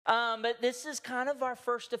But this is kind of our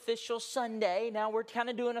first official Sunday. Now we're kind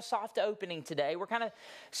of doing a soft opening today. We're kind of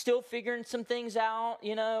still figuring some things out,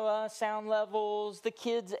 sound levels, the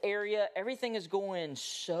kids area. Everything is going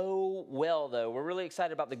so well, though. We're really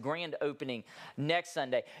excited about the grand opening next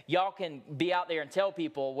Sunday. Y'all can be out there and tell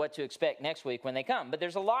people what to expect next week when they come. But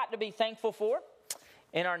there's a lot to be thankful for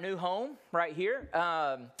in our new home right here.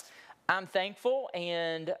 I'm thankful,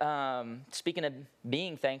 and speaking of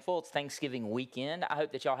being thankful, it's Thanksgiving weekend. I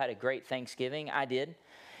hope that y'all had a great Thanksgiving. I did.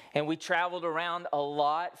 And we traveled around a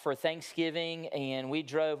lot for Thanksgiving, and we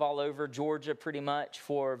drove all over Georgia pretty much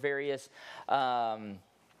for various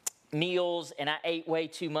meals, and I ate way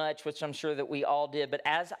too much, which I'm sure that we all did. But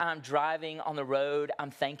as I'm driving on the road,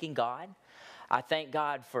 I'm thanking God. I thank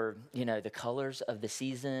God for, the colors of the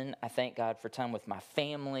season. I thank God for time with my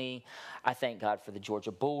family. I thank God for the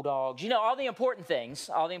Georgia Bulldogs. All the important things.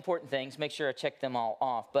 Make sure I check them all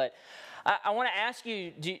off. But I want to ask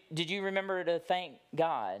you, did you remember to thank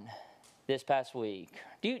God this past week?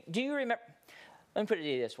 Do you remember? Let me put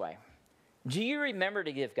it this way. Do you remember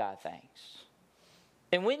to give God thanks?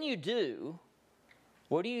 And when you do,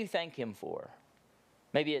 what do you thank Him for?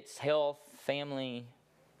 Maybe it's health, family,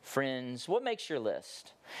 friends. What makes your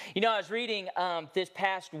list? I was reading this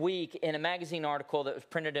past week in a magazine article that was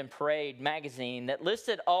printed in Parade magazine that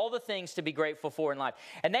listed all the things to be grateful for in life.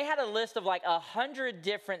 And they had a list of like 100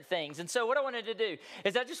 different things. And so what I wanted to do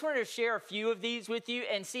is I just wanted to share a few of these with you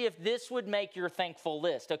and see if this would make your thankful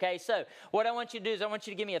list. Okay, so what I want you to do is I want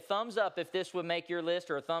you to give me a thumbs up if this would make your list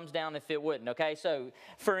or a thumbs down if it wouldn't. Okay, so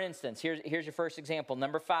for instance, here's your first example.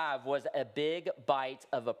 Number 5 was a big bite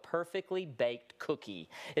of a perfectly baked cookie.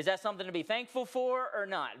 Is that something to be thankful for or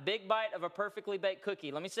not? Big bite of a perfectly baked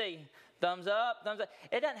cookie. Let me see. Thumbs up, thumbs up.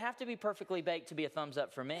 It doesn't have to be perfectly baked to be a thumbs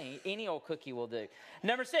up for me. Any old cookie will do.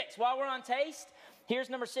 Number 6, while we're on taste,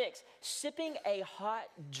 here's number 6. Sipping a hot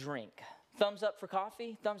drink. Thumbs up for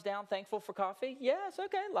coffee. Thumbs down, thankful for coffee. Yes,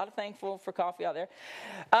 okay. A lot of thankful for coffee out there.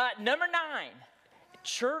 Number 9.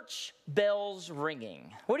 Church bells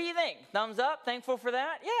ringing. What do you think? Thumbs up? Thankful for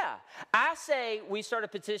that? Yeah. I say we start a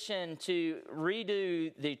petition to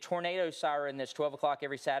redo the tornado siren that's 12 o'clock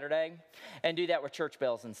every Saturday and do that with church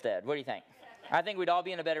bells instead. What do you think? I think we'd all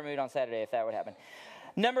be in a better mood on Saturday if that would happen.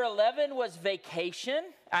 Number 11 was vacation.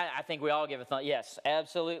 I think we all give a thought. Yes,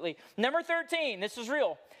 absolutely. Number 13, this is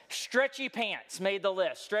real. Stretchy pants made the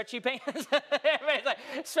list. Stretchy pants. Everybody's like,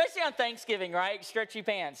 especially on Thanksgiving, right? Stretchy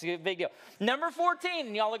pants, big deal. Number 14,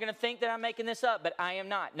 and y'all are going to think that I'm making this up, but I am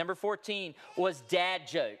not. Number 14 was dad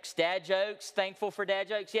jokes. Dad jokes, thankful for dad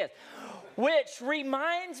jokes, yes. Which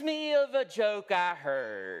reminds me of a joke I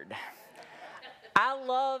heard. I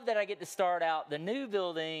love that I get to start out the new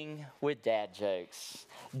building with dad jokes.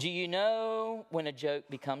 Do you know when a joke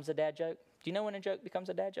becomes a dad joke? Do you know when a joke becomes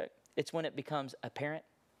a dad joke? It's when it becomes apparent.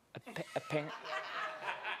 Apparent.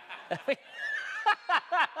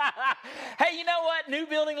 Hey, you know what? New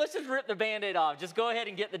building, let's just rip the Band-Aid off. Just go ahead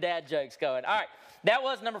and get the dad jokes going. All right, that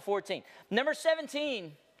was number 14. Number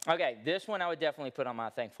 17, okay, this one I would definitely put on my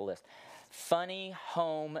thankful list. Funny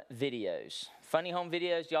home videos. Funny home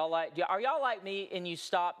videos, are y'all like me and you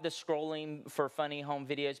stop the scrolling for funny home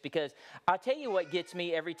videos? Because I'll tell you what gets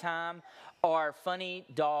me every time are funny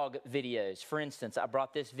dog videos. For instance, I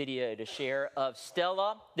brought this video to share of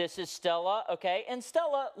Stella. This is Stella, okay? And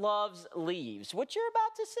Stella loves leaves, which you're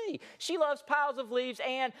about to see. She loves piles of leaves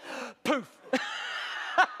and poof.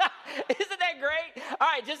 Isn't that great? All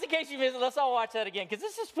right, just in case you missed it, let's all watch that again because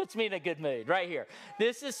this just puts me in a good mood right here.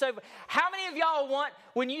 This is so. How many of y'all want,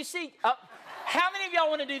 when you see, how many of y'all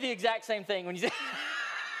want to do the exact same thing when you see?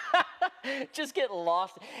 Just get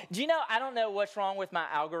lost. Do you know, I don't know what's wrong with my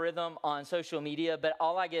algorithm on social media, but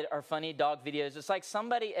all I get are funny dog videos. It's like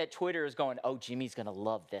somebody at Twitter is going, oh, Jimmy's going to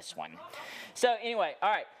love this one. So anyway,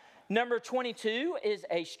 all right. Number 22 is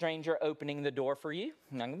a stranger opening the door for you.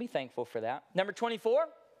 I'm going to be thankful for that. Number 24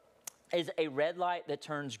 is a red light that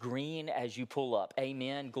turns green as you pull up.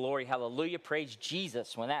 Amen. Glory. Hallelujah. Praise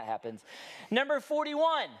Jesus when that happens. Number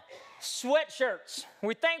 41, sweatshirts.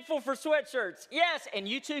 We're thankful for sweatshirts. Yes, and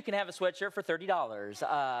you too can have a sweatshirt for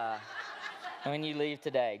 $30 when you leave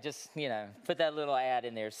today. Just, put that little ad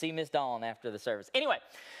in there. See Miss Dawn after the service. Anyway,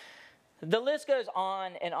 the list goes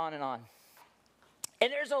on and on and on.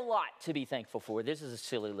 And there's a lot to be thankful for. This is a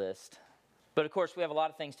silly list. But of course, we have a lot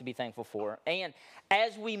of things to be thankful for. And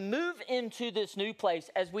as we move into this new place,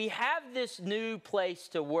 as we have this new place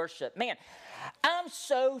to worship, man, I'm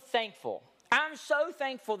so thankful. I'm so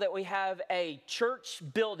thankful that we have a church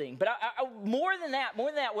building. But more than that,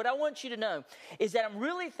 what I want you to know is that I'm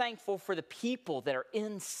really thankful for the people that are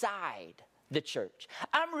inside the church.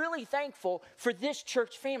 I'm really thankful for this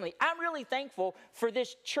church family. I'm really thankful for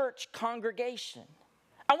this church congregation.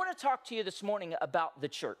 I want to talk to you this morning about the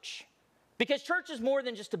church. Because church is more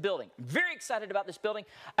than just a building. I'm very excited about this building.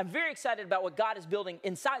 I'm very excited about what God is building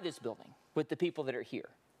inside this building with the people that are here.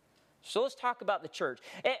 So let's talk about the church.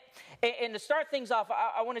 And to start things off,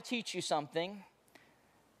 I want to teach you something.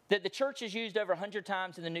 That the church is used over 100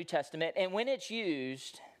 times in the New Testament. And when it's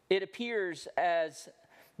used, it appears as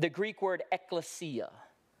the Greek word ekklesia.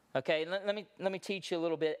 Okay, let me teach you a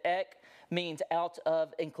little bit. Ek means out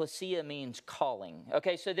of, and klesia means calling.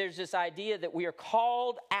 Okay, so there's this idea that we are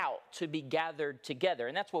called out to be gathered together,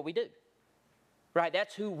 and that's what we do, right?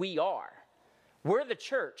 That's who we are. We're the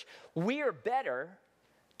church. We are better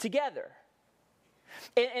together.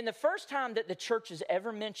 And the first time that the church is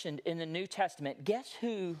ever mentioned in the New Testament, guess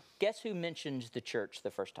who mentions the church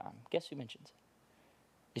the first time? Guess who mentions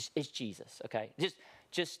it? It's Jesus, okay?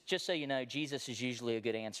 Just so you know, Jesus is usually a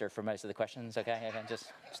good answer for most of the questions, okay? Just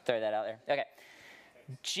throw that out there. Okay.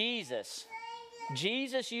 Jesus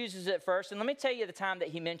uses it first, and let me tell you the time that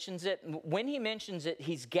he mentions it. When he mentions it,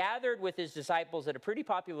 he's gathered with his disciples at a pretty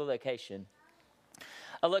popular location,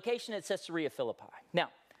 a location at Caesarea Philippi. Now,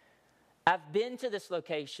 I've been to this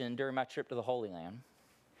location during my trip to the Holy Land,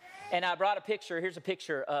 and I brought a picture. Here's a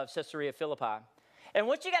picture of Caesarea Philippi. And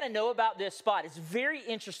what you got to know about this spot, it's very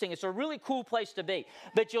interesting. It's a really cool place to be.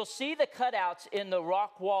 But you'll see the cutouts in the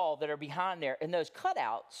rock wall that are behind there. And those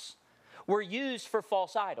cutouts were used for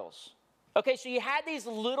false idols. Okay, so you had these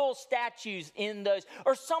little statues in those,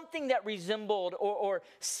 or something that resembled or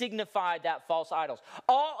signified that false idols.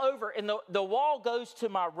 All over, and the wall goes to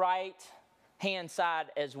my right hand side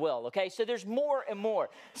as well. Okay, so there's more and more.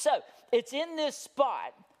 So it's in this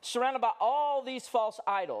spot, surrounded by all these false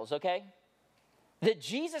idols, okay? That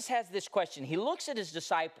Jesus has this question. He looks at his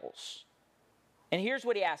disciples, and here's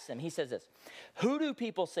what he asks them. He says this, who do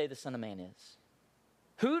people say the Son of Man is?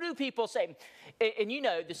 Who do people say? And you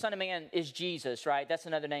know the Son of Man is Jesus, right? That's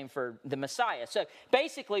another name for the Messiah. So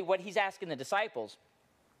basically what he's asking the disciples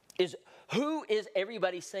is, who is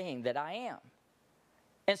everybody saying that I am?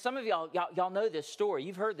 And some of y'all know this story.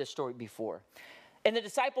 You've heard this story before. And the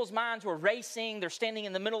disciples' minds were racing. They're standing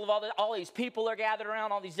in the middle of all these people are gathered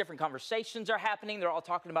around. All these different conversations are happening. They're all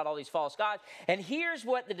talking about all these false gods. And here's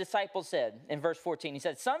what the disciples said in verse 14. He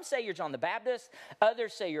said, some say you're John the Baptist.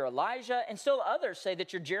 Others say you're Elijah. And still others say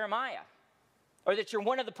that you're Jeremiah. Or that you're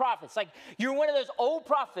one of the prophets. Like you're one of those old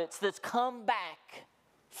prophets that's come back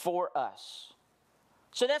for us.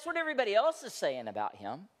 So that's what everybody else is saying about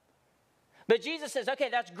him. But Jesus says, okay,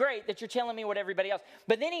 that's great that you're telling me what everybody else.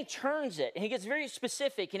 But then he turns it and he gets very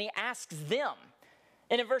specific and he asks them.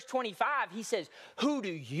 And in verse 25, he says, who do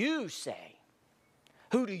you say?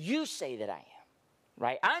 Who do you say that I am?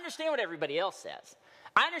 Right? I understand what everybody else says.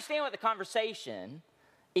 I understand what the conversation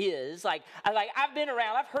is. Like I've been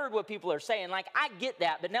around, I've heard what people are saying. Like I get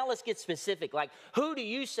that, but now let's get specific. Like who do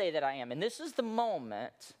you say that I am? And this is the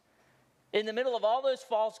moment in the middle of all those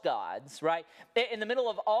false gods, right? In the middle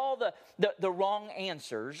of all the wrong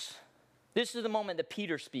answers, this is the moment that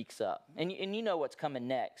Peter speaks up. And you know what's coming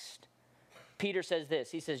next. Peter says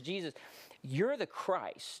this. He says, Jesus, you're the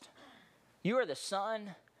Christ. You are the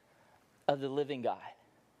Son of the living God.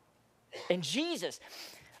 And Jesus,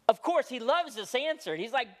 of course, he loves this answer.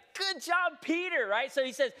 He's like, good job, Peter, right? So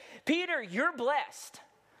he says, Peter, you're blessed.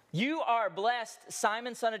 You are blessed,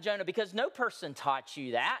 Simon, son of Jonah, because no person taught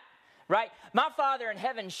you that. Right? My Father in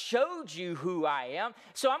heaven showed you who I am.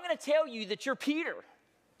 So I'm going to tell you that you're Peter.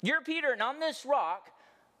 You're Peter, and on this rock,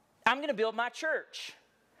 I'm going to build my church.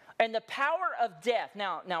 And the power of death.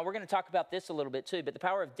 Now we're going to talk about this a little bit too, but the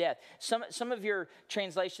power of death. Some of your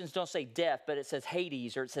translations don't say death, but it says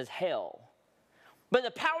Hades or it says hell. But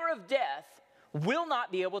the power of death will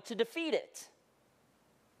not be able to defeat it.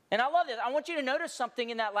 And I love this. I want you to notice something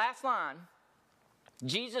in that last line.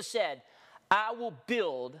 Jesus said, I will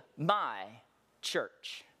build my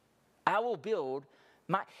church. I will build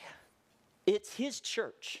it's his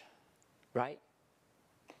church, right?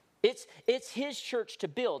 It's his church to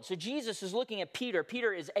build. So Jesus is looking at Peter.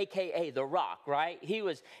 Peter is AKA the rock, right? He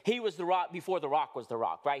was the rock before the rock was the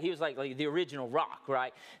rock, right? He was like the original rock,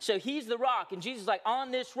 right? So he's the rock, and Jesus is like,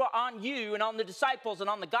 on this rock, on you and on the disciples and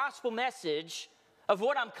on the gospel message of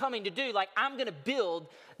what I'm coming to do, like I'm going to build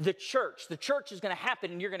the church. The church is going to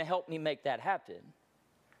happen, and you're going to help me make that happen.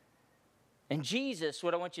 And Jesus,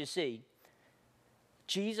 what I want you to see,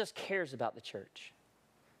 Jesus cares about the church.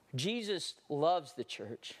 Jesus loves the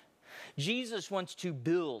church. Jesus wants to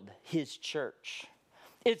build his church.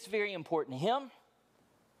 It's very important to him.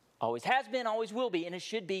 Always has been, always will be, and it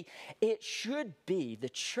should be. The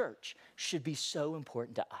church should be so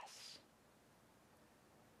important to us.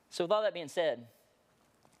 So with all that being said,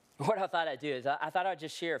 what I thought I'd do is I thought I'd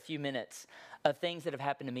just share a few minutes of things that have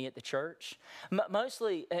happened to me at the church,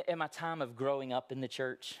 mostly in my time of growing up in the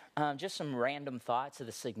church, just some random thoughts of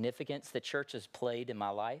the significance that church has played in my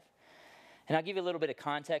life. And I'll give you a little bit of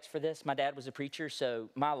context for this. My dad was a preacher, so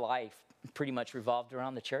my life pretty much revolved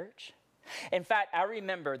around the church. In fact, I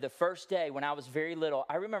remember the first day when I was very little,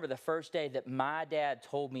 I remember the first day that my dad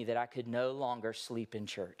told me that I could no longer sleep in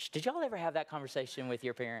church. Did y'all ever have that conversation with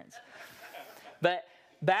your parents? But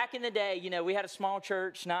back in the day, we had a small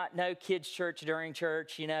church, no kids' church during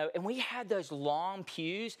church, and we had those long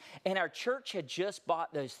pews, and our church had just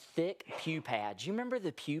bought those thick pew pads. You remember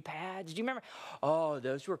the pew pads? Do you remember? Oh,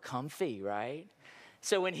 those were comfy, right?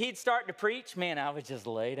 So when he'd start to preach, man, I would just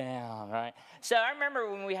lay down, right? So I remember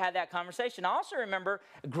when we had that conversation. I also remember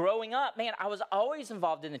growing up, man, I was always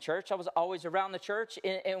involved in the church. I was always around the church.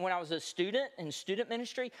 And when I was a student in student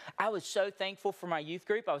ministry, I was so thankful for my youth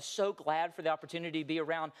group. I was so glad for the opportunity to be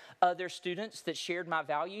around other students that shared my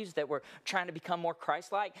values, that were trying to become more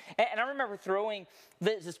Christ-like. And I remember throwing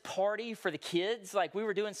this party for the kids. Like, we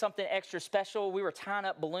were doing something extra special. We were tying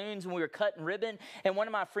up balloons and we were cutting ribbon. And one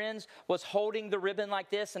of my friends was holding the ribbon like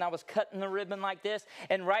this, and I was cutting the ribbon like this.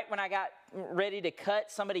 And right when I got ready to cut,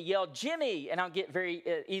 somebody yelled, "Jimmy!" And I'll get very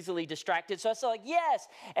easily distracted. So I was like, "Yes!"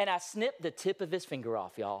 And I snipped the tip of his finger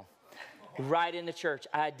off, y'all. Right in the church.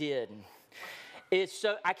 I did.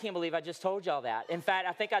 I can't believe I just told y'all that. In fact,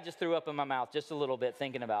 I think I just threw up in my mouth just a little bit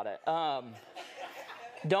thinking about it.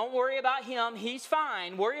 Don't worry about him. He's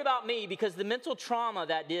fine. Worry about me, because the mental trauma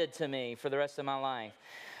that did to me for the rest of my life.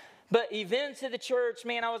 But events at the church,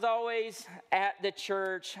 man, I was always at the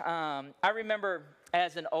church. I remember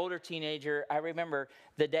as an older teenager, I remember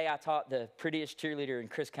the day I taught the prettiest cheerleader in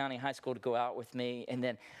Chris County High School to go out with me. And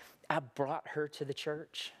then I brought her to the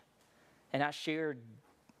church. And I shared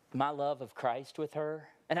my love of Christ with her.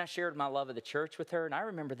 And I shared my love of the church with her. And I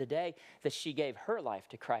remember the day that she gave her life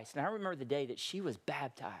to Christ. And I remember the day that she was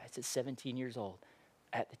baptized at 17 years old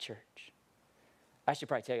at the church. I should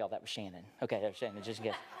probably tell y'all that was Shannon. Okay, that was Shannon,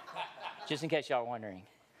 just in case y'all are wondering.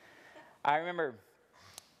 I remember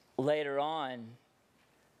later on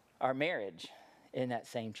our marriage in that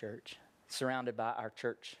same church, surrounded by our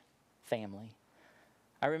church family.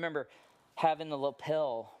 I remember having the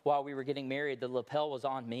lapel while we were getting married. The lapel was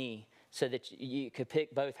on me, so that you could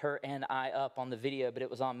pick both her and I up on the video, but it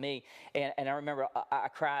was on me. And I remember I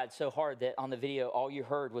cried so hard that on the video, all you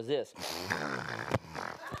heard was this.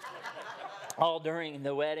 All during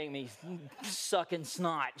the wedding, me sucking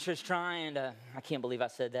snot, just trying to, I can't believe I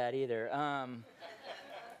said that either.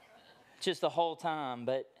 Just the whole time.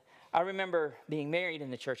 But I remember being married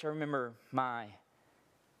in the church. I remember my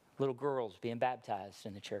little girls being baptized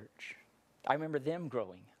in the church. I remember them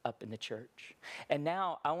growing up in the church. And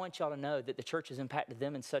now I want y'all to know that the church has impacted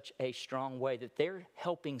them in such a strong way that they're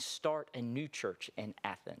helping start a new church in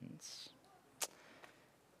Athens.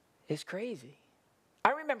 It's crazy.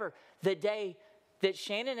 I remember the day that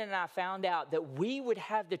Shannon and I found out that we would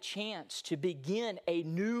have the chance to begin a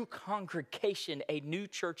new congregation, a new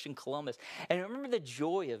church in Columbus. And I remember the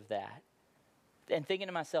joy of that. And thinking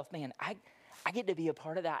to myself, man, I get to be a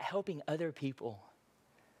part of that, helping other people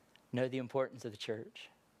know the importance of the church.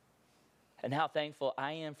 And how thankful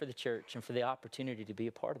I am for the church and for the opportunity to be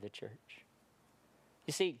a part of the church.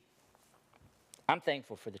 You see, I'm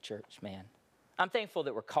thankful for the church, man. I'm thankful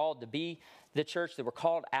that we're called to be the church, that we're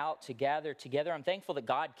called out to gather together. I'm thankful that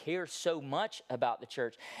God cares so much about the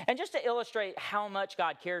church. And just to illustrate how much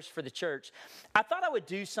God cares for the church, I thought I would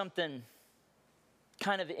do something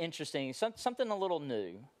kind of interesting, something a little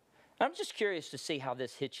new. I'm just curious to see how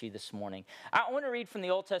this hits you this morning. I want to read from the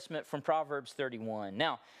Old Testament from Proverbs 31.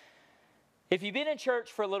 Now, if you've been in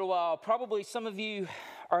church for a little while, probably some of you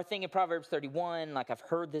are thinking Proverbs 31, like I've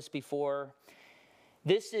heard this before.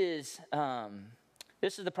 This is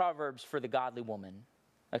the Proverbs for the godly woman.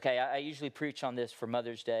 Okay, I usually preach on this for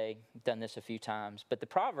Mother's Day. I've done this a few times. But the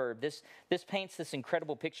proverb, this paints this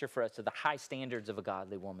incredible picture for us of the high standards of a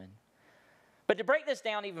godly woman. But to break this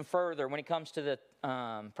down even further, when it comes to the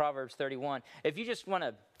Proverbs 31, if you just want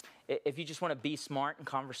to be smart in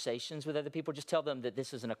conversations with other people, just tell them that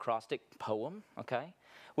this is an acrostic poem, okay?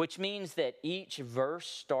 Which means that each verse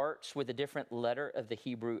starts with a different letter of the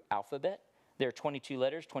Hebrew alphabet. There are 22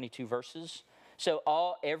 letters, 22 verses. So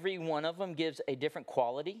every one of them gives a different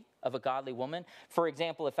quality of a godly woman. For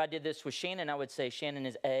example, if I did this with Shannon, I would say Shannon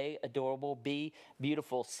is A, adorable, B,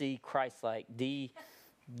 beautiful, C, Christ-like, D,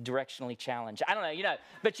 directionally challenged. I don't know,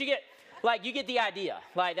 but you get the idea.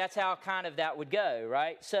 Like, that's how kind of that would go,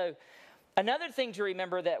 right? So another thing to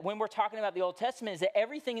remember that when we're talking about the Old Testament is that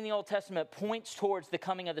everything in the Old Testament points towards the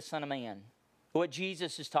coming of the Son of Man. what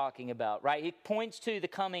Jesus is talking about, right? It points to the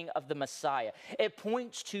coming of the Messiah. It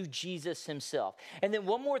points to Jesus himself. And then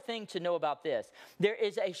one more thing to know about this. There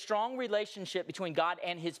is a strong relationship between God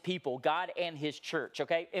and his people, God and his church,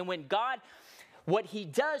 okay? And when God, what he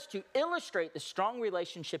does to illustrate the strong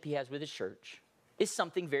relationship he has with his church is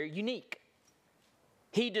something very unique.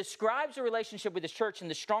 He describes a relationship with his church in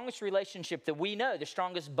the strongest relationship that we know, the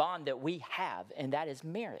strongest bond that we have, and that is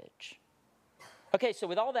marriage. Okay, so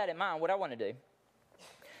with all that in mind, what I want to do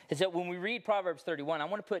is that when we read Proverbs 31, I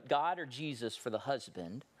want to put God or Jesus for the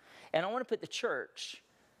husband, and I want to put the church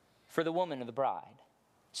for the woman or the bride.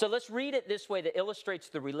 So let's read it this way that illustrates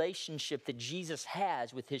the relationship that Jesus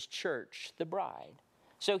has with his church, the bride.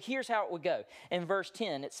 So here's how it would go. In verse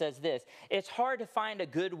 10, it says this: it's hard to find a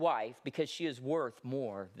good wife because she is worth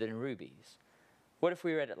more than rubies. What if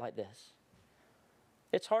we read it like this?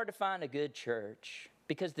 It's hard to find a good church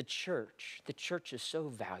because the church is so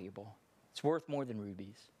valuable. It's worth more than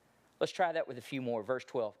rubies. Let's try that with a few more. Verse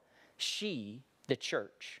 12. She, the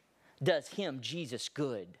church, does him, Jesus,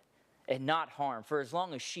 good and not harm for as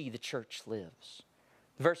long as she, the church, lives.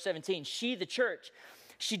 Verse 17. She, the church,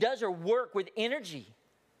 she does her work with energy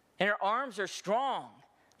and her arms are strong.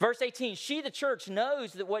 Verse 18, she, the church,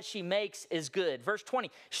 knows that what she makes is good. Verse 20,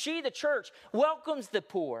 she, the church, welcomes the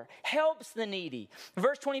poor, helps the needy.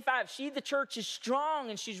 Verse 25, she, the church, is strong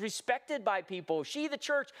and she's respected by people. She, the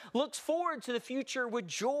church, looks forward to the future with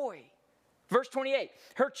joy. Verse 28,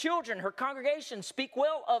 her children, her congregation speak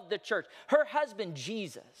well of the church. Her husband,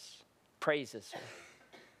 Jesus, praises her.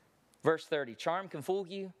 Verse 30, charm can fool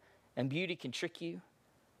you and beauty can trick you.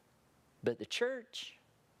 But the church,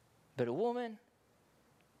 but a woman,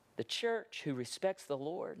 the church who respects the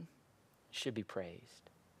Lord should be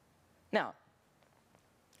praised. Now,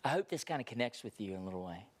 I hope this kind of connects with you in a little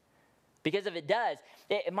way. Because if it does,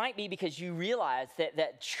 it might be because you realize that the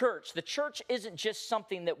church isn't just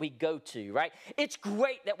something that we go to, right? It's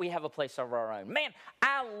great that we have a place of our own. Man,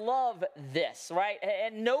 I love this, right?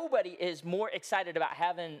 And nobody is more excited about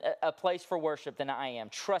having a place for worship than I am.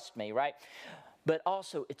 Trust me, right? But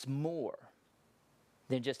also, it's more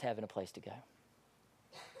than just having a place to go.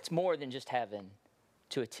 It's more than just having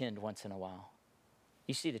to attend once in a while.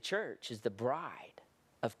 You see, the church is the bride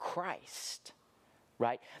of Christ,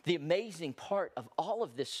 right? The amazing part of all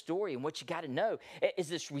of this story and what you got to know is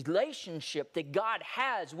this relationship that God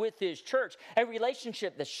has with his church, a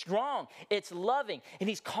relationship that's strong, it's loving, and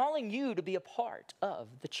he's calling you to be a part of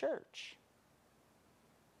the church.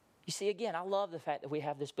 You see, again, I love the fact that we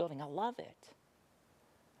have this building. I love it.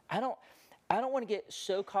 I don't want to get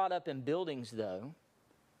so caught up in buildings, though,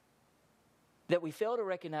 that we fail to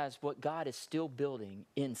recognize what God is still building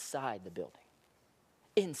inside the building,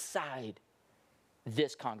 inside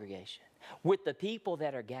this congregation, with the people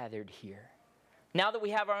that are gathered here. Now that we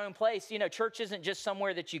have our own place, church isn't just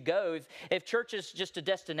somewhere that you go. If church is just a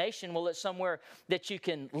destination, well, it's somewhere that you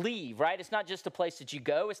can leave, right? It's not just a place that you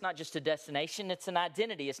go. It's not just a destination. It's an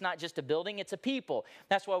identity. It's not just a building. It's a people.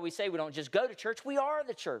 That's why we say we don't just go to church. We are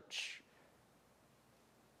the church.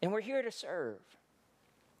 And we're here to serve.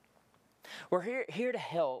 We're here to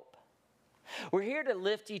help. We're here to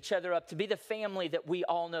lift each other up, to be the family that we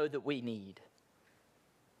all know that we need.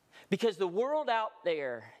 Because the world out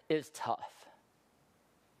there is tough.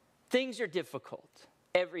 Things are difficult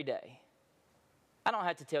every day. I don't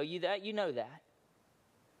have to tell you that. You know that.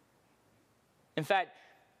 In fact,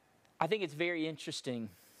 I think it's very interesting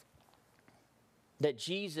that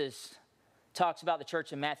Jesus talks about the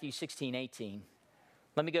church in Matthew 16:18.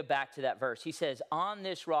 Let me go back to that verse. He says, on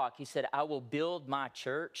this rock, he said, I will build my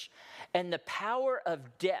church, and the power of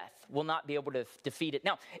death will not be able to defeat it.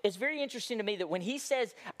 Now, it's very interesting to me that when he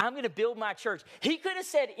says, I'm going to build my church, he could have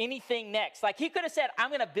said anything next. Like he could have said, I'm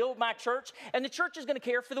going to build my church, and the church is going to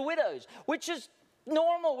care for the widows, which is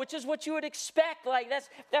normal, which is what you would expect. Like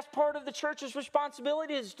that's part of the church's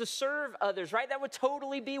responsibility, is to serve others, right? That would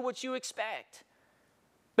totally be what you expect.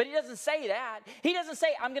 But he doesn't say that. He doesn't say,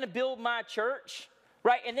 I'm going to build my church.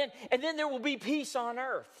 Right, and then there will be peace on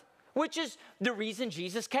earth, which is the reason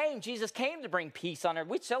Jesus came. Jesus came to bring peace on earth.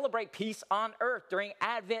 We celebrate peace on earth during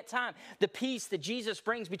Advent time. The peace that Jesus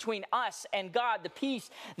brings between us and God, the peace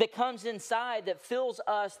that comes inside, that fills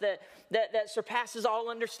us, that surpasses all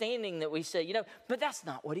understanding, that we say, But that's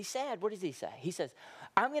not what he said. What does he say? He says,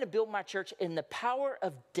 I'm going to build my church in the power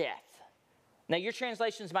of death. Now, your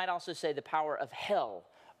translations might also say the power of hell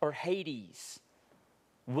or Hades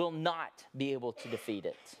will not be able to defeat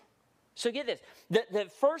it. So get this. The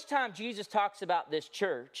first time Jesus talks about this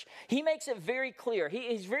church, he makes it very clear.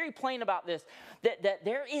 He's very plain about this, that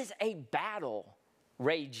there is a battle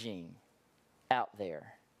raging out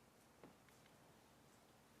there.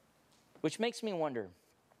 Which makes me wonder,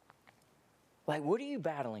 like, what are you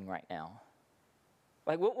battling right now?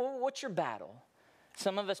 Like, what's your battle?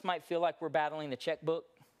 Some of us might feel like we're battling the checkbook.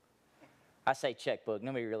 I say checkbook.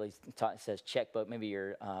 Nobody really says checkbook. Maybe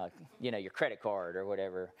your credit card or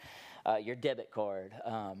whatever, your debit card.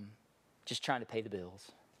 Just trying to pay the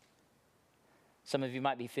bills. Some of you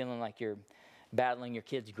might be feeling like you're battling your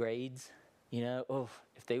kids' grades.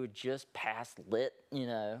 If they would just pass lit,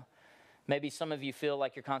 Maybe some of you feel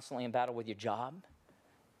like you're constantly in battle with your job.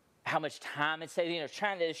 How much time it's taking,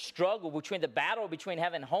 trying to struggle between the battle between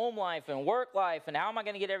having home life and work life and how am I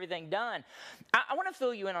going to get everything done? I want to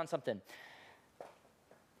fill you in on something.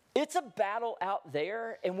 It's a battle out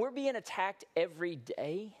there, and we're being attacked every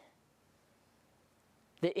day.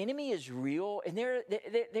 The enemy is real, and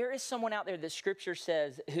there is someone out there that Scripture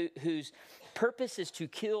says whose purpose is to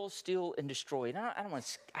kill, steal, and destroy. And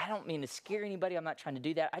I don't mean to scare anybody. I'm not trying to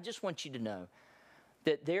do that. I just want you to know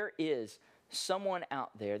that there is someone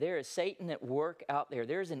out there. There is Satan at work out there.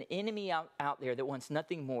 There is an enemy out there that wants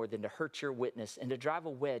nothing more than to hurt your witness and to drive a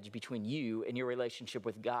wedge between you and your relationship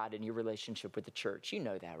with God and your relationship with the church. You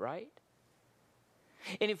know that, right?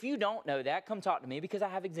 And if you don't know that, come talk to me because I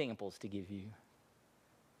have examples to give you.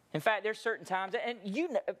 In fact, there's certain times, and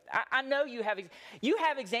I know you have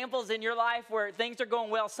examples in your life where things are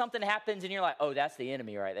going well, something happens, and you're like, oh, that's the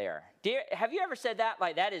enemy right there. Have you ever said that?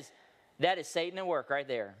 Like, that is Satan at work right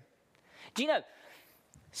there. Do you know,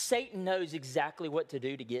 Satan knows exactly what to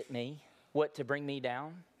do to get me, what to bring me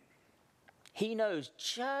down. He knows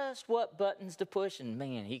just what buttons to push, and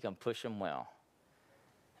man, he can push them well.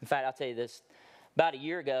 In fact, I'll tell you this. About a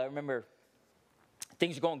year ago, I remember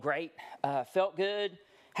things were going great, felt good.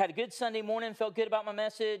 Had a good Sunday morning, felt good about my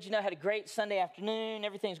message. Had a great Sunday afternoon.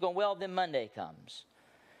 Everything's going well. Then Monday comes.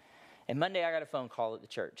 And Monday, I got a phone call at the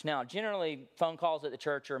church. Now, generally, phone calls at the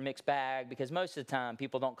church are a mixed bag because most of the time,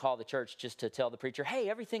 people don't call the church just to tell the preacher, hey,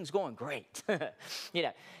 everything's going great.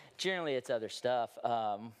 Generally, it's other stuff.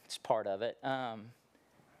 It's part of it.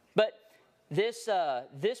 But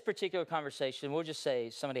this particular conversation, we'll just say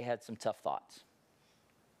somebody had some tough thoughts.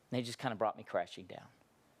 And they just kind of brought me crashing down.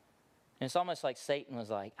 And it's almost like Satan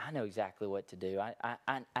was like, I know exactly what to do. I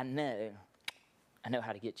know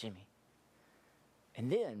how to get Jimmy.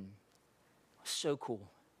 And then, it was so cool.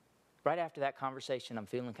 Right after that conversation, I'm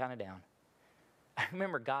feeling kind of down. I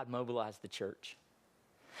remember God mobilized the church.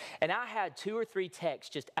 And I had 2 or 3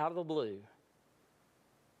 texts just out of the blue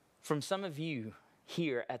from some of you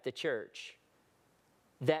here at the church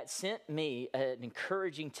that sent me an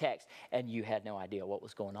encouraging text, and you had no idea what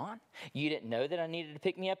was going on. You didn't know that I needed to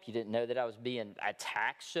pick me up. You didn't know that I was being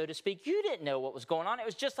attacked, so to speak. You didn't know what was going on. It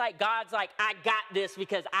was just like God's like, I got this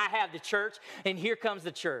because I have the church, and here comes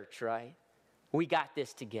the church, right? We got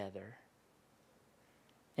this together.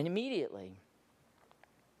 And immediately,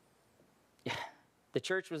 the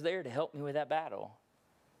church was there to help me with that battle.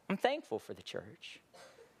 I'm thankful for the church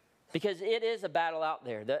because it is a battle out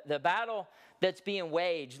there. The battle that's being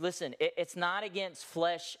waged, listen, it's not against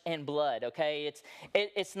flesh and blood, okay?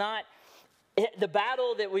 It's not, the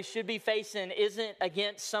battle that we should be facing isn't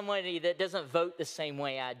against somebody that doesn't vote the same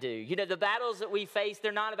way I do. The battles that we face,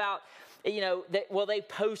 they're not about, they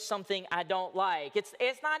post something I don't like.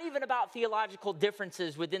 It's not even about theological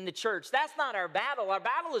differences within the church. That's not our battle. Our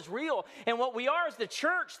battle is real. And what we are is the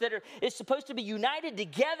church that is supposed to be united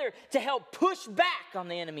together to help push back on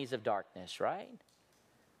the enemies of darkness, right?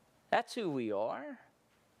 That's who we are.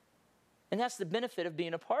 And that's the benefit of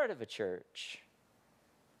being a part of a church.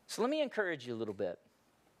 So let me encourage you a little bit.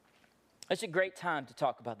 It's a great time to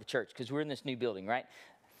talk about the church because we're in this new building, right?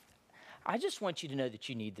 I just want you to know that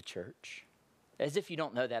you need the church. As if you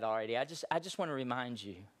don't know that already. I just want to remind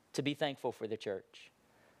you to be thankful for the church.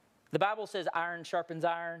 The Bible says iron sharpens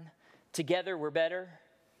iron. Together we're better.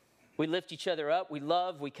 We lift each other up. We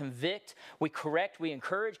love. We convict. We correct. We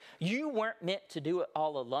encourage. You weren't meant to do it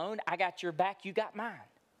all alone. I got your back. You got mine.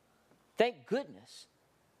 Thank goodness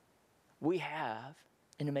we have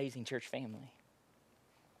an amazing church family.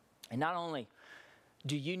 And not only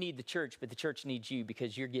do you need the church, but the church needs you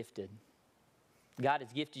because you're gifted. God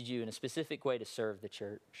has gifted you in a specific way to serve the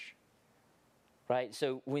church. Right?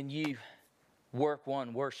 So when you work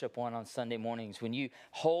one, worship one on Sunday mornings, when you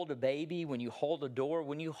hold a baby, when you hold a door,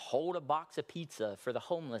 when you hold a box of pizza for the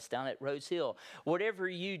homeless down at Rose Hill, whatever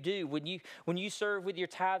you do, when you serve with your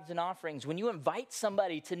tithes and offerings, when you invite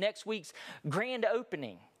somebody to next week's grand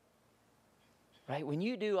opening, right? When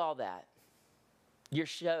you do all that, you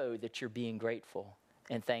show that you're being grateful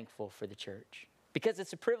and thankful for the church because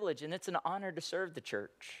it's a privilege and it's an honor to serve the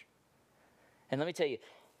church. And let me tell you,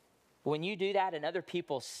 when you do that and other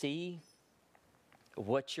people see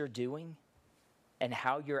what you're doing, and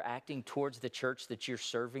how you're acting towards the church, that you're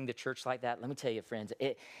serving the church like that, let me tell you, friends,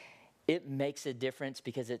 it makes a difference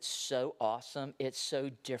because it's so awesome, it's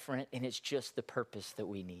so different, and it's just the purpose that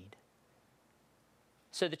we need.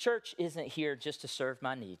 So the church isn't here just to serve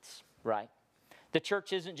my needs, right? The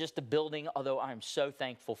church isn't just a building, although I'm so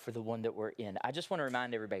thankful for the one that we're in. I just want to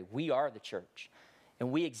remind everybody, we are the church,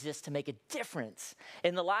 and we exist to make a difference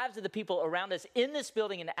in the lives of the people around us in this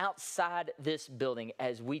building and outside this building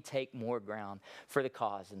as we take more ground for the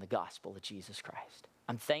cause and the gospel of Jesus Christ.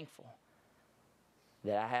 I'm thankful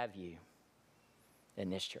that I have you in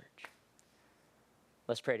this church.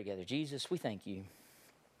 Let's pray together. Jesus, we thank you.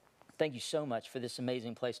 Thank you so much for this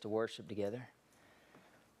amazing place to worship together.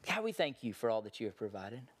 God, we thank you for all that you have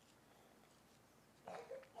provided.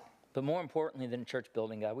 But more importantly than a church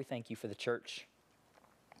building, God, we thank you for the church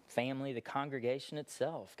family, the congregation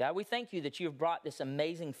itself. God, we thank you that you have brought this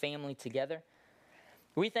amazing family together.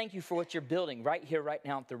 We thank you for what you're building right here, right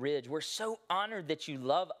now at the Ridge. We're so honored that you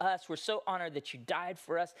love us. We're so honored that you died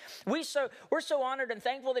for us. We're so honored and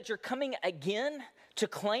thankful that you're coming again to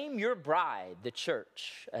claim your bride, the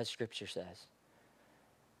church, as Scripture says.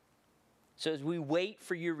 So as we wait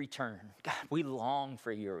for your return, God, we long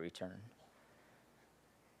for your return.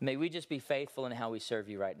 May we just be faithful in how we serve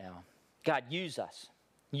you right now. God, use us.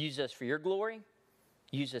 Use us for your glory.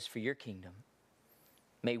 Use us for your kingdom.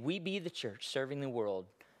 May we be the church serving the world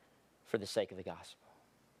for the sake of the gospel.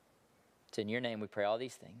 It's in your name we pray all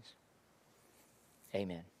these things.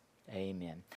 Amen. Amen.